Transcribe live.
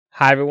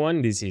Hi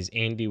everyone, this is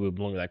Andy with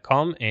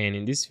Bloomberg.com, and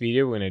in this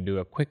video we're going to do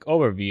a quick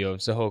overview of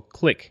Zoho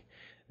Cliq.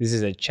 This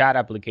is a chat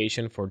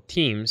application for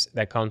Teams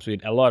that comes with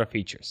a lot of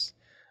features.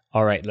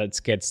 Alright, let's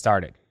get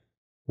started.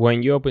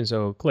 When you open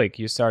Zoho Cliq,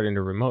 you start in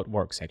the remote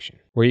work section,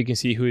 where you can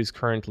see who is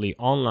currently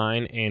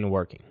online and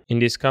working. In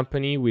this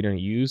company, we don't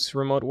use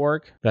remote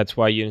work, that's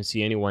why you don't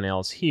see anyone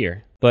else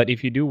here. But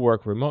if you do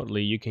work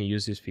remotely, you can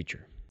use this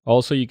feature.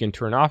 Also, you can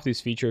turn off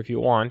this feature if you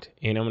want,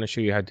 and I'm going to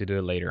show you how to do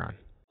it later on.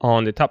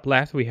 On the top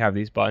left, we have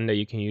this button that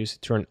you can use to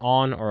turn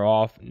on or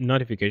off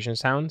notification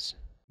sounds.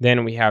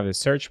 Then we have the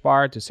search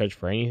bar to search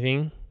for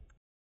anything.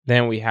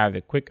 Then we have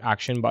the quick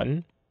action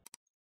button.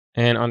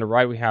 And on the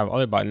right, we have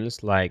other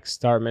buttons like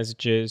start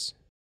messages,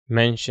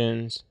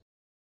 mentions.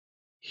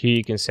 Here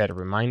you can set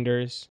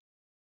reminders.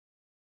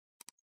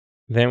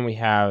 Then we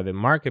have the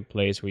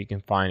marketplace where you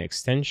can find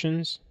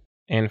extensions.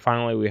 And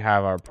finally, we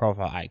have our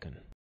profile icon.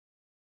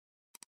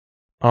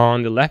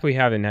 On the left, we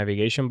have the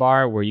navigation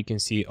bar where you can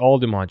see all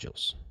the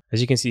modules. As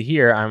you can see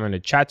here, I'm on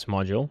the chats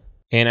module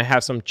and I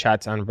have some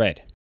chats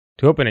unread.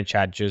 To open a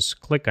chat,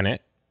 just click on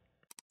it.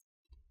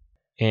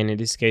 And in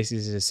this case,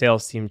 this is a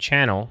sales team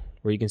channel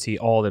where you can see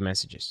all the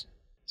messages.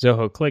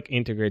 Zoho Cliq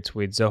integrates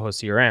with Zoho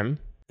CRM.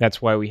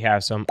 That's why we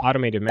have some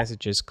automated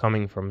messages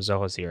coming from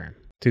Zoho CRM.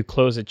 To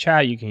close the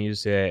chat, you can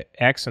use the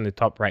X on the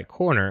top right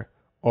corner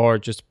or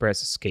just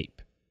press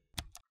escape.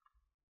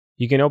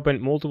 You can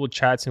open multiple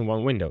chats in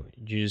one window.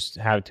 You just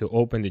have to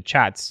open the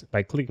chats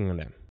by clicking on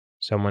them.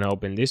 So I'm going to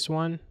open this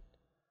one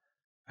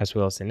as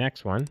well as the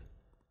next one.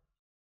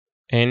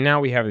 And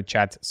now we have the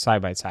chats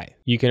side by side.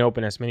 You can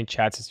open as many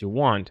chats as you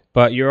want,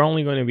 but you're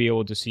only going to be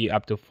able to see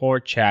up to 4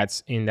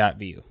 chats in that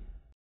view.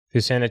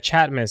 To send a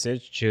chat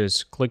message,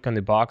 just click on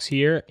the box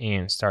here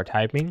and start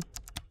typing,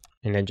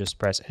 and then just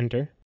press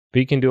enter.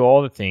 But you can do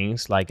all the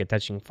things like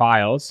attaching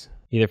files,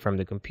 either from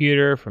the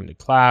computer, from the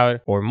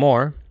cloud, or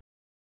more.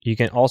 You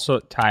can also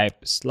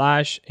type /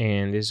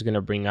 and this is going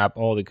to bring up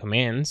all the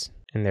commands,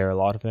 and there are a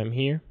lot of them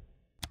here.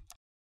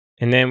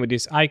 And then with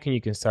this icon, you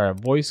can start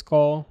a voice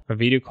call, a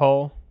video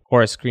call,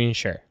 or a screen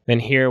share. Then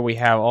here we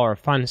have all our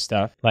fun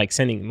stuff like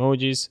sending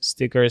emojis,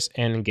 stickers,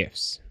 and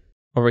GIFs.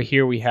 Over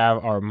here we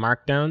have our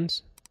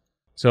markdowns.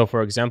 So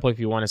for example, if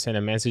you want to send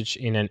a message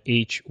in an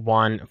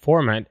H1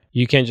 format,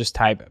 you can just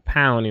type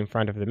pound in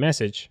front of the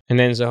message, and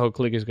then Zoho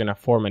Cliq is going to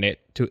format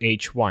it to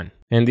H1.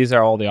 And these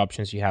are all the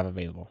options you have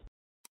available.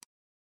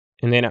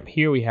 And then up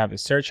here we have a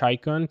search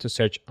icon to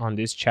search on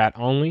this chat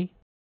only,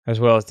 as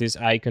well as this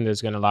icon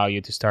that's going to allow you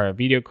to start a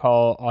video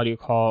call, audio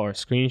call, or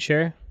screen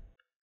share.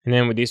 And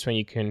then with this one,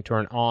 you can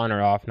turn on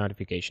or off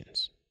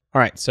notifications. All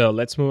right, so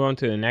let's move on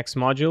to the next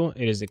module.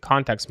 It is the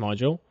contacts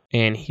module.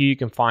 And here you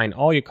can find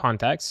all your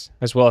contacts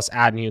as well as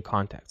add new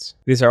contacts.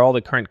 These are all the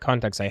current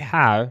contacts I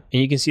have.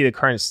 And you can see the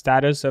current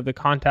status of the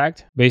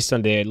contact based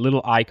on the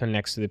little icon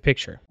next to the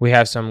picture. We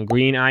have some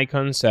green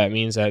icons. That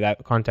means that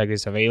that contact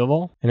is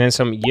available. And then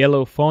some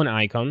yellow phone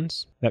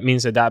icons. That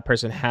means that that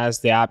person has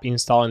the app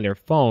installed on their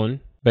phone,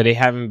 but they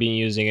haven't been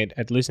using it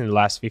at least in the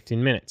last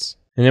 15 minutes.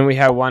 And then we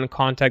have one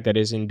contact that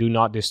is in do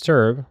not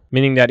disturb,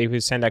 meaning that if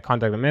we send that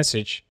contact a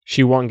message,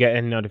 she won't get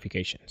any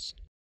notifications.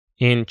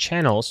 In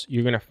channels,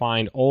 you're going to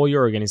find all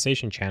your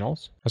organization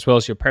channels as well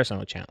as your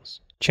personal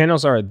channels.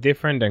 Channels are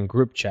different than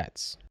group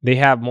chats. They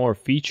have more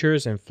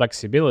features and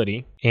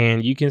flexibility,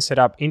 and you can set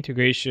up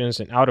integrations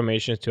and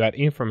automations to add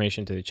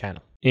information to the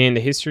channel. In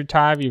the history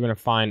tab, you're going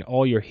to find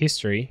all your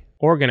history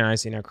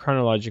organized in a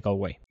chronological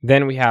way.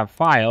 Then we have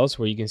files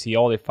where you can see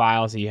all the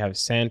files that you have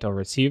sent or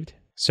received.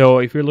 So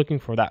if you're looking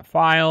for that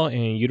file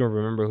and you don't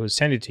remember who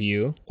sent it to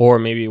you, or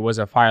maybe it was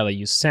a file that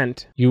you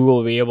sent, you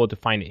will be able to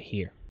find it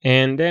here.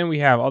 And then we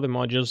have other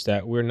modules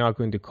that we're not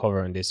going to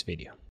cover in this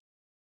video.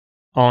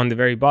 On the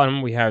very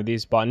bottom, we have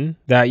this button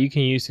that you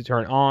can use to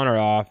turn on or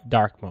off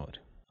dark mode.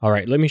 All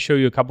right, let me show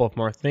you a couple of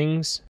more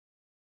things.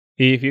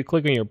 If you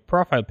click on your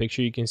profile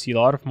picture, you can see a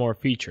lot of more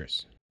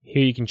features.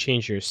 Here you can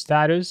change your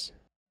status,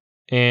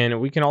 and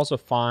we can also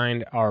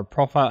find our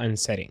profile and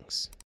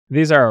settings.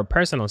 These are our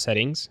personal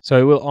settings, so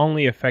it will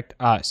only affect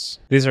us.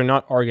 These are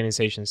not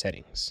organization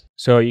settings.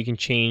 So you can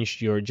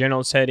change your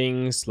general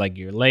settings like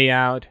your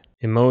layout,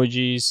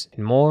 emojis,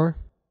 and more,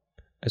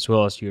 as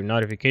well as your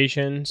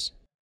notifications,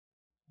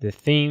 the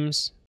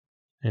themes,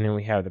 and then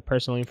we have the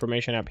personal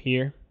information up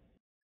here,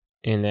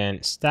 and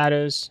then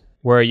status,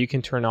 where you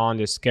can turn on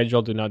the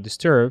schedule do not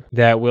disturb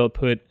that will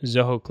put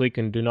Zoho Cliq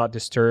in do not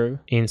disturb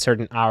in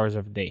certain hours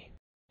of the day.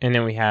 And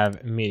then we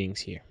have meetings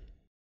here.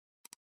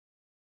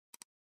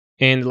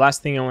 And the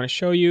last thing I want to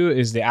show you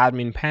is the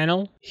admin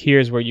panel.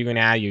 Here's where you're going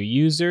to add your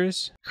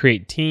users,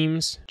 create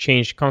teams,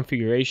 change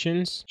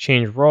configurations,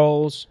 change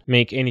roles,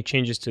 make any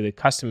changes to the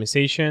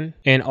customization,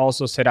 and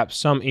also set up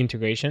some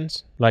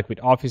integrations like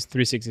with Office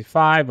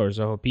 365 or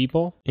Zoho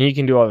People. And you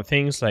can do other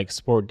things like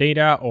export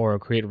data or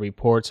create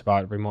reports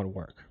about remote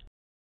work.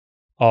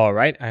 All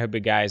right, I hope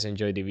you guys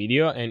enjoyed the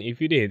video. And if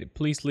you did,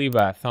 please leave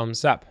a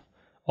thumbs up.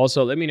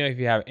 Also, let me know if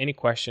you have any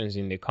questions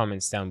in the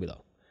comments down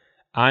below.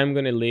 I'm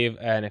going to leave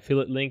an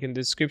affiliate link in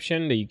the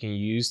description that you can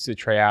use to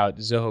try out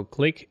Zoho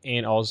Cliq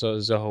and also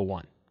Zoho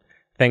One.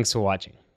 Thanks for watching.